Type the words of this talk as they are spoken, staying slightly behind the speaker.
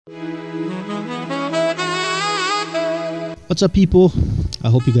What's up, people? I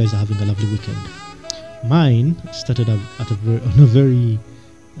hope you guys are having a lovely weekend. Mine started on a very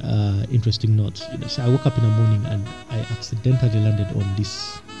interesting note. So I woke up in the morning and I accidentally landed on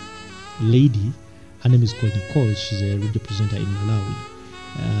this lady. Her name is called Nicole. She's a radio presenter in Malawi.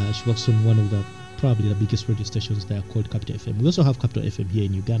 She works on one of probably the biggest radio stations there called Capital FM. We also have Capital FM here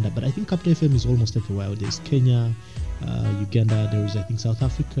in Uganda, but I think Capital FM is almost everywhere. There's Kenya, Uganda, there is I think South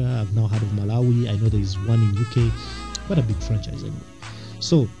Africa. I've now heard of Malawi. I know there is one in UK. What a big franchise anyway.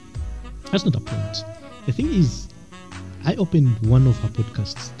 So that's not the point. The thing is, I opened one of her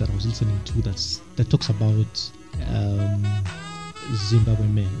podcasts that I was listening to that talks about Zimbabwe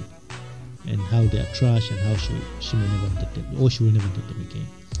men and how they are trash and how she may never date them, or she will never date them again.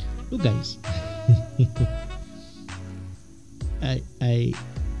 Look, guys, I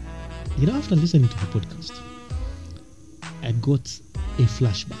after listening to her podcast, I got a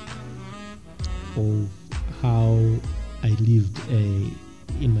flashback of how I lived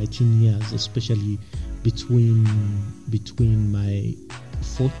in my teen years, especially between my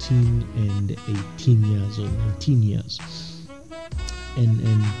 14 and 18 years or 19 years,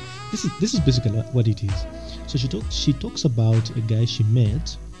 and this is basically what it is. So she talks about a guy she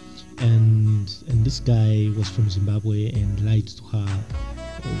met, and this guy was from Zimbabwe and lied to her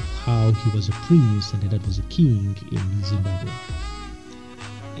of how he was a prince and that was a king in Zimbabwe.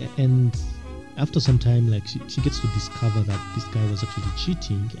 And after some time, like she gets to discover that this guy was actually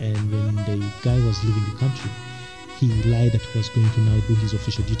cheating, and when the guy was leaving the country, he lied that he was going to now do his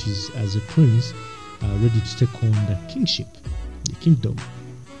official duties as a prince, ready to take on the kingship, the kingdom.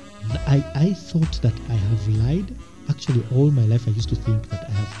 I thought that I have lied. Actually, all my life I used to think that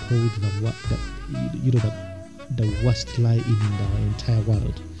I have told the worst lie in the entire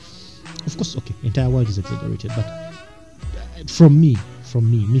world. Of course, okay, entire world is exaggerated, but from me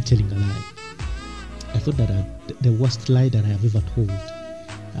telling a lie, I thought that the worst lie that I have ever told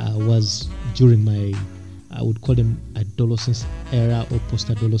was during my, I would call them adolescence era or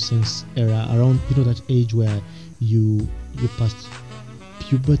post-adolescence era, around that age where you passed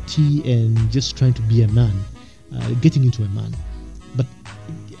puberty and just trying to be a man, getting into a man. But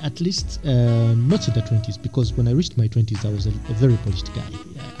at least not in the 20s, because when I reached my 20s, I was a very polished guy.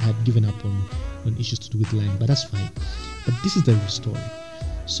 I had given up on issues to do with lying, but that's fine. But this is the real story.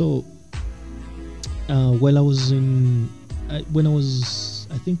 So when I was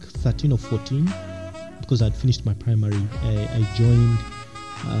I think 13 or 14, because I had finished my primary, I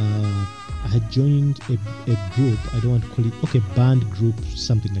had joined a group. I don't want to call it band group,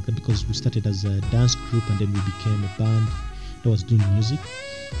 something like that, because we started as a dance group and then we became a band that was doing music.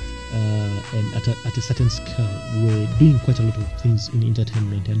 And at a certain scale, we were doing quite a lot of things in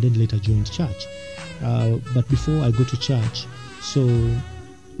entertainment, and then later joined church. But before I go to church, so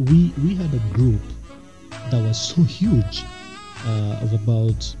we had a group that was so huge, of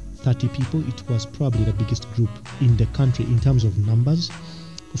about 30 people. It was probably the biggest group in the country in terms of numbers.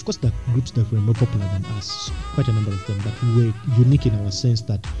 Of course, the groups that were more popular than us, quite a number of them, but we were unique in our sense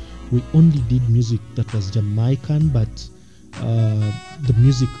that we only did music that was Jamaican, but the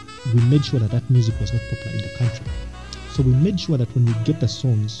music, we made sure that music was not popular in the country. So we made sure that when we get the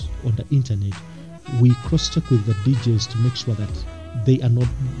songs on the internet, we cross-check with the DJs to make sure that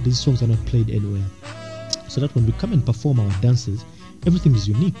these songs are not played anywhere. So that when we come and perform our dances, everything is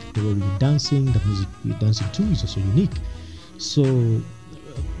unique. The way we're dancing, the music we're dancing to is also unique. So,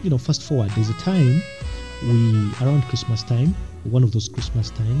 fast forward, there's a time around Christmas time, one of those Christmas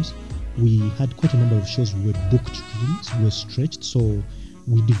times, we had quite a number of shows. We were booked really, so we were stretched. So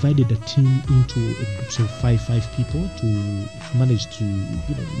we divided the team into a groups of five people to manage to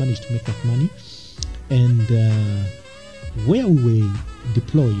make that money. And where we were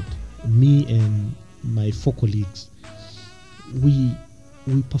deployed, me and my 4 colleagues, we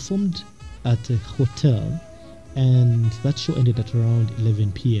performed at a hotel, and that show ended at around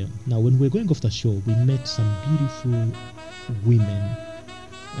 11 p.m. Now, when we were going off the show, we met some beautiful women.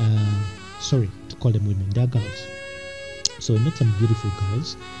 Sorry to call them women, they're girls. So we met some beautiful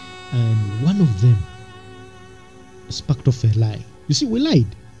girls, and one of them sparked off a lie. You see, we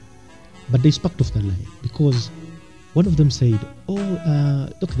lied, but they sparked off the lie because one of them said,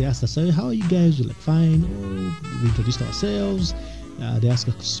 look, they asked us, how are you guys? We're like, fine. We introduced ourselves. They asked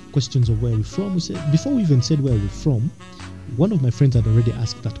us questions of where we're from. We said, before we even said where we're from, one of my friends had already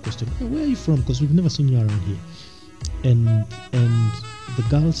asked that question. Hey, where are you from? Because we've never seen you around here. And the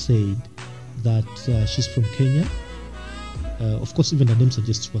girl said that she's from Kenya. Of course, even the name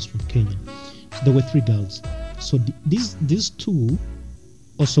suggests she was from Kenya. So there were 3 girls. So these 2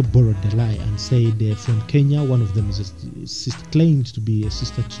 also borrowed the lie and said they're from Kenya. One of them is claimed to be a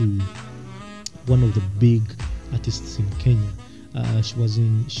sister to one of the big artists in Kenya. She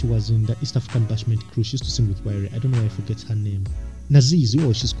was in the East African Bashment crew. She used to sing with Wairi. I don't know why I forget her name. Naziz.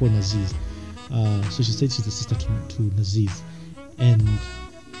 Oh, she's called Naziz. So she said she's a sister to Naziz. And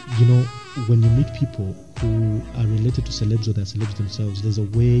you know, when you meet people who are related to celebs or they're celebs themselves, there's a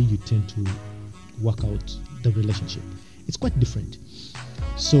way you tend to work out the relationship. It's quite different.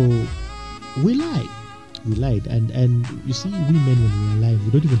 So we lied, and you see, we men, when we are lying,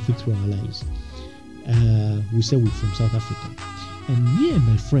 we don't even think through our lives. We say we're from South Africa, and me and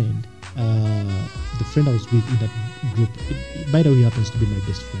my friend, the friend I was with in that group, by the way, happens to be my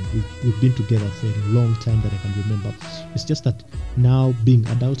best friend. We've been together for a long time that I can remember. It's just that now, being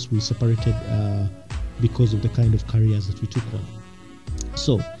adults, we separated because of the kind of careers that we took on.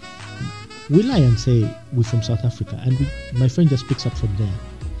 So we lie and say we're from South Africa, and my friend just picks up from there.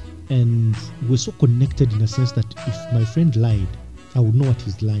 And we're so connected in a sense that if my friend lied, I would know what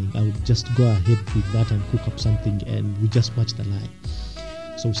he's lying. I would just go ahead with that and cook up something, and we just match the lie.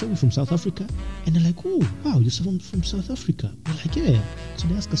 So we say we're from South Africa, and they're like, oh, wow, you're from South Africa. We're like, yeah. So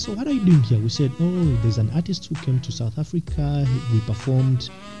they ask us, so what are you doing here? We said, oh, there's an artist who came to South Africa. We performed,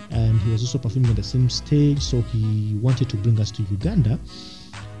 and he was also performing on the same stage, so he wanted to bring us to Uganda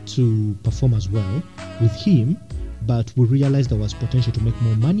to perform as well with him. But we realized there was potential to make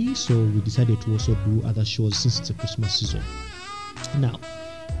more money, so we decided to also do other shows since it's a Christmas season. Now,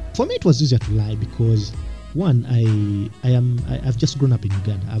 for me, it was easier to lie because, one, I've just grown up in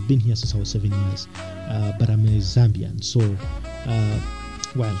Uganda. I've been here since I was 7 years, but I'm a Zambian. So,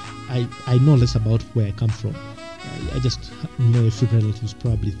 I know less about where I come from. I just know a few relatives,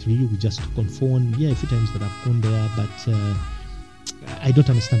 probably 3. We just took on phone. Yeah, a few times that I've gone there, but I don't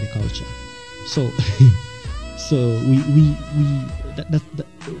understand the culture. So. So we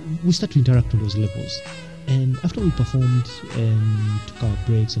start to interact on those levels, and after we performed and took our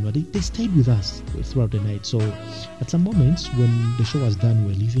breaks and they stayed with us throughout the night. So at some moments when the show was done,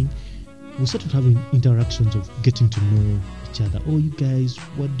 we were leaving, we started having interactions of getting to know each other. Oh, you guys,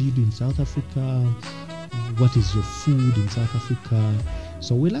 what do you do in South Africa? What is your food in South Africa?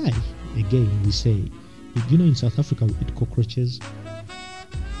 So we lie again. We say, you know, in South Africa we eat cockroaches,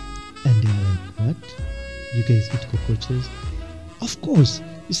 and they're like, what? You guys eat cockroaches? Of course.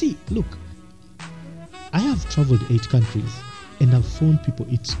 You see, look, I have traveled 8 countries and I've found people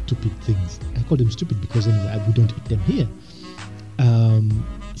eat stupid things. I call them stupid because anyway, we don't eat them here.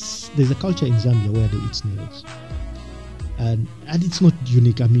 There's a culture in Zambia where they eat snails. And it's not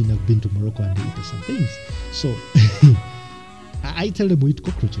unique. I mean, I've been to Morocco and they eat some things. So I tell them we eat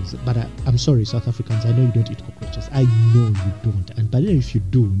cockroaches, but I'm sorry, South Africans, I know you don't eat cockroaches. I know you don't. And but then if you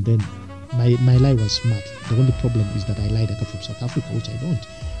do, then my lie was smart. The only problem is that I lied I come from South Africa, which I don't.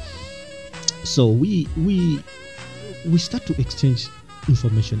 So we start to exchange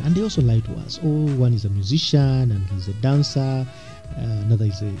information, and they also lie to us. Oh, one is a musician and he's a dancer. Another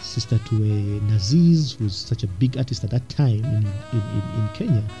is a sister to a Naziz, who's such a big artist at that time in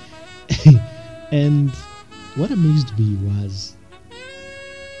Kenya. And what amazed me was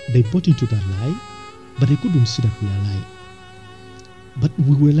they bought into that lie, but they couldn't see that we are lying. But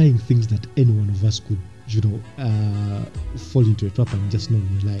we were lying things that any one of us could, fall into a trap and just know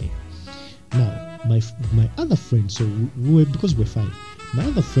we're lying. Now, my other friend, so because we're 5, my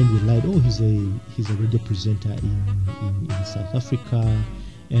other friend we lied. Oh, he's a radio presenter in South Africa,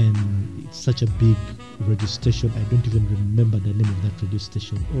 and it's such a big radio station. I don't even remember the name of that radio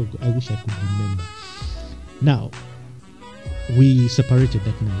station. Oh, I wish I could remember. Now, we separated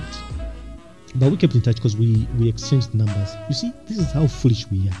that night. But we kept in touch because we exchanged numbers. You see, this is how foolish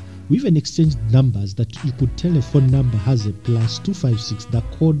we are. We even exchanged numbers that you could tell a phone number has a +256, the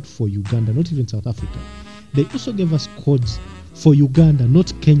code for Uganda, not even South Africa. They also gave us codes for Uganda,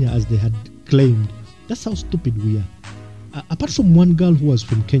 not Kenya as they had claimed. That's how stupid we are. Apart from one girl who was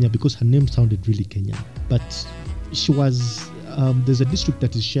from Kenya because her name sounded really Kenyan, but she was, there's a district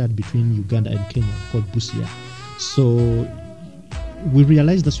that is shared between Uganda and Kenya called Busia. So we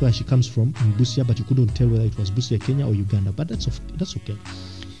realized that's where she comes from, in Busia, but you couldn't tell whether it was Busia, Kenya or Uganda, but that's okay.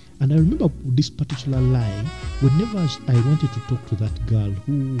 And I remember this particular lie, whenever I wanted to talk to that girl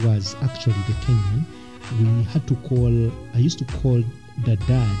who was actually the Kenyan, I used to call the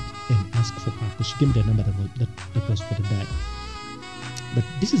dad and ask for her, because she gave me the number that was for the dad. But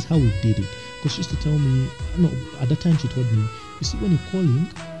this is how we did it, because she used to tell me, no, at the time she told me, you see, when you're calling,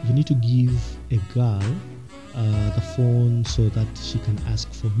 you need to give a girl the phone so that she can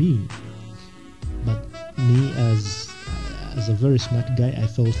ask for me. But me, as a very smart guy, I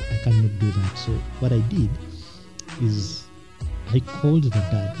felt I cannot do that. So what I did is I called the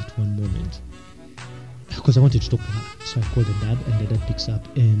dad at one moment because I wanted to talk to her. So I called the dad, and the dad picks up,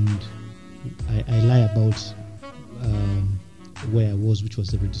 and I lie about where I was, which was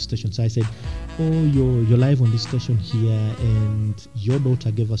the radio station. So I said, "Oh, you're live on this station here, and your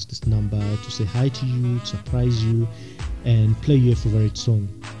daughter gave us this number to say hi to you, to surprise you, and play your favorite song.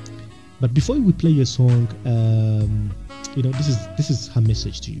 But before we play your song, this is her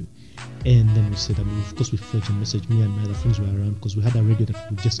message to you." And then we said, of course, we forged a message. Me and my other friends were around because we had a radio that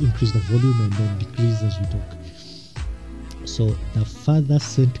would just increase the volume and then decrease as we talk. So the father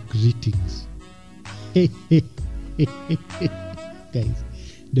sent greetings. Guys,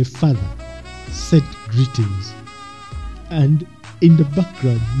 the father sent greetings, and in the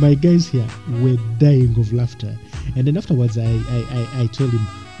background, my guys here were dying of laughter. And then afterwards, I told him,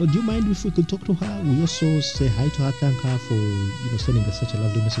 "Well, do you mind if we could talk to her? We also say hi to her, thank her for sending us such a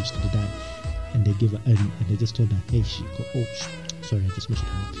lovely message to the dad." And they gave her, and they just told her, "Hey, Shiko." Oh, sorry, I just mentioned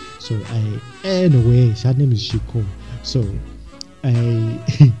her name. So anyway, her name is Shiko. So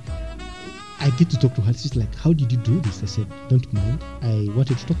I get to talk to her. She's like, "How did you do this?" I said, "Don't mind. I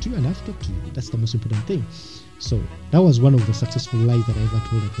wanted to talk to you, and I've talked to you. That's the most important thing." So that was one of the successful lies that I ever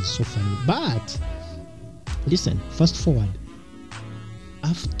told. It was so funny. But listen, fast forward.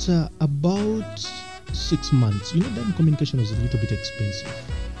 After about 6 months, then communication was a little bit expensive.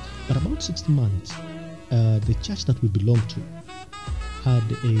 But about 6 months, the church that we belonged to had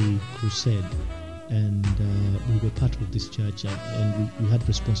a crusade, and we were part of this church, and we had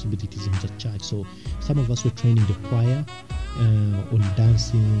responsibilities in the church. So some of us were training the choir on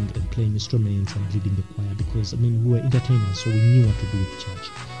dancing and playing instruments and leading the choir, because we were entertainers, so we knew what to do with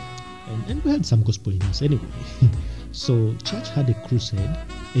church. And we had some gospel in us anyway. So church had a crusade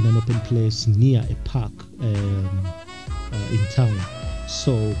in an open place near a park in town.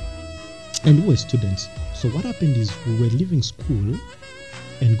 So, and we were students. So what happened is we were leaving school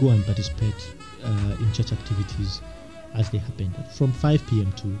and go and participate in church activities as they happened from 5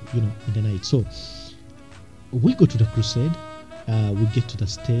 p.m. to in the night. So we go to the crusade, we get to the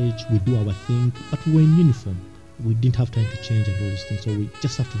stage, we do our thing, but we were in uniform. We didn't have time to change and all these things, so we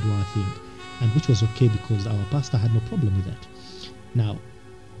just have to do our thing, and which was okay because our pastor had no problem with that. Now,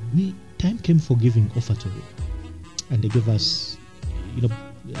 time came for giving offertory, and they gave us,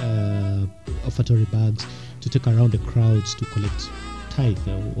 offertory bags to take around the crowds to collect tithe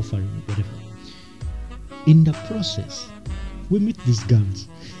or offering, whatever. In the process, we meet these girls.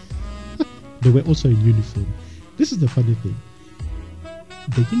 They were also in uniform. This is the funny thing.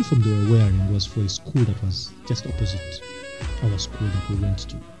 The uniform they were wearing was for a school that was just opposite our school that we went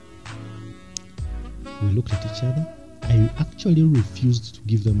to. We looked at each other. I actually refused to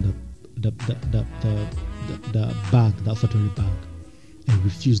give them the bag, the offertory bag. I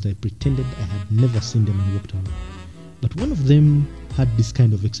refused. I pretended I had never seen them and walked away. But one of them had this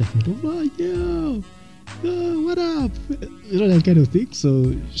kind of excitement of, what up? That kind of thing.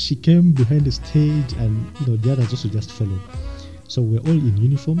 So she came behind the stage, and the others also just followed. So we're all in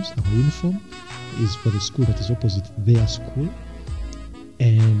uniforms. Our uniform is for the school that is opposite their school,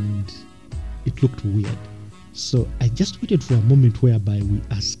 and it looked weird. So I just waited for a moment whereby we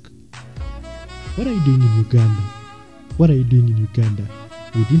ask, "What are you doing in Uganda? What are you doing in Uganda?"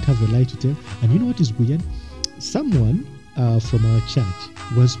 We didn't have a lie to tell. And you know what is weird? Someone from our church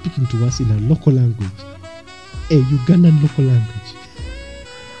was speaking to us in a local language, a Ugandan local language.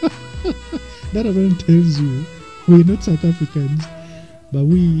 That alone tells you we're not South Africans, but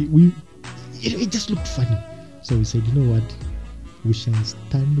it just looked funny. So we said, "You know what? We shall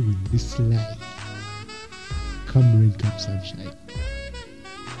stand with this lie. Come rain, come sunshine."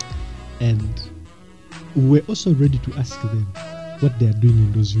 And we're also ready to ask them what they are doing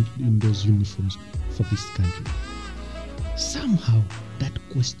in those uniforms for this country. Somehow that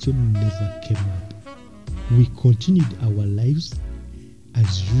question never came up. We continued our lives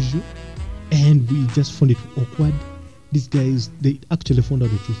as usual, and we just found it awkward. These guys, they actually found out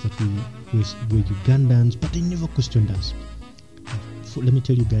the truth that we were Ugandans, but they never questioned us. Let me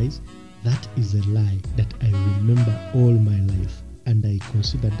tell you guys, that is a lie that I remember all my life, and I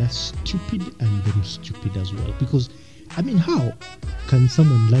consider that stupid and very stupid as well. Because, how can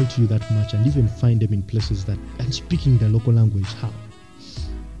someone lie to you that much and even find them in places and speaking the local language? How?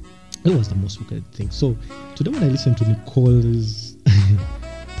 It was the most wicked thing. So today when I listened to Nicole's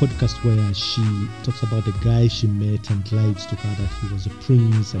podcast where she talks about the guy she met and lied to her that he was a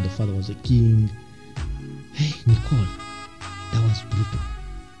prince and the father was a king. Hey, Nicole, that was brutal.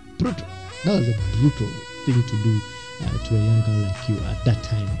 That was a brutal thing to do to a young girl like you at that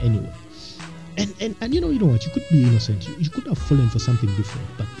time anyway. And you know what, you could be innocent. You could have fallen for something different,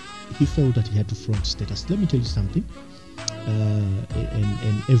 but he felt that he had to front status. Let me tell you something.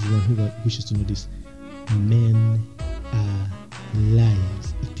 and everyone who wishes to know this, men are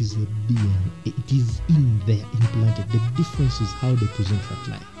liars. It is a DNA. It is in there, implanted. The difference is how they present that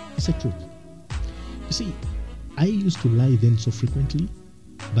lie. It's a truth. You see, I used to lie then so frequently,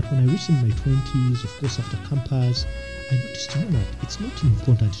 but when I reached in my 20s, of course after campus, I noticed that it's not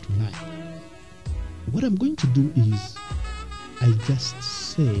important to lie. What I'm going to do is I just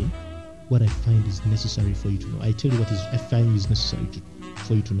say what I find is necessary for you to know. I tell you what I find is necessary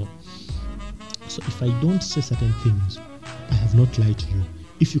for you to know. So if I don't say certain things, I have not lied to you.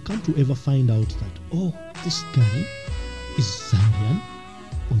 If you come to ever find out that, oh, this guy is Zambian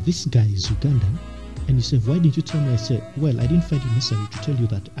or this guy is Ugandan, and you say, why didn't you tell me? I say, well, I didn't find it necessary to tell you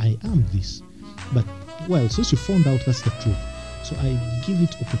that I am this. But, well, since you found out that's the truth, so I give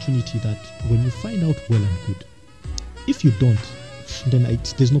it opportunity that when you find out, well and good. If you don't, then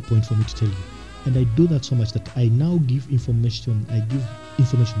there's no point for me to tell you. And I do that so much that I now give information. I give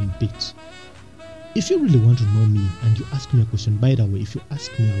information in bits. If you really want to know me and you ask me a question, by the way, if you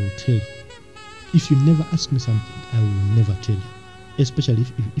ask me, I will tell you. If you never ask me something, I will never tell you. Especially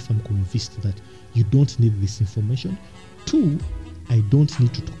if I'm convinced that you don't need this information. 2, I don't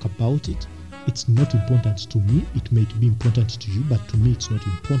need to talk about it. It's not important to me. It may be important to you, but to me it's not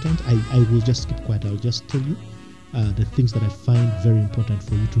important. I will just keep quiet. I'll just tell you the things that I find very important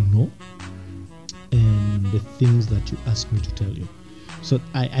for you to know and the things that you ask me to tell you. So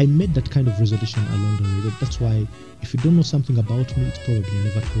I made that kind of resolution along the way. That's why if you don't know something about me, it's probably I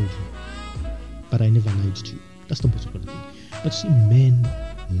never told you. But I never lied to you. That's the most important thing. But see, men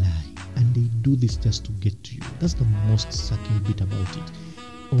lie. And they do this just to get to you. That's the most sucking bit about it.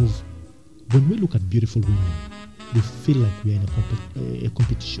 Of when we look at beautiful women, we feel like we are in a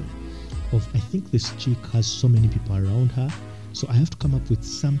competition. Of I think this chick has so many people around her, so I have to come up with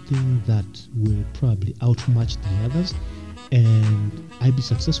something that will probably outmatch the others, and I be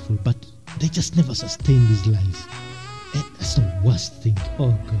successful. But they just never sustain these lies. And that's the worst thing.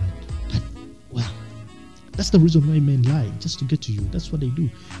 Oh God. But, well, that's the reason why men lie, just to get to you. That's what they do.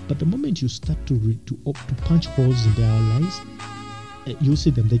 But the moment you start to punch holes in their lies, you'll see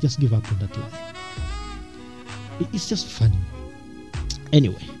them. They just give up on that lie. It's just funny.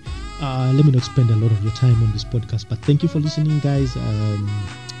 Anyway, let me not spend a lot of your time on this podcast, but thank you for listening, guys.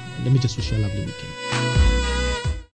 Let me just wish you a lovely weekend.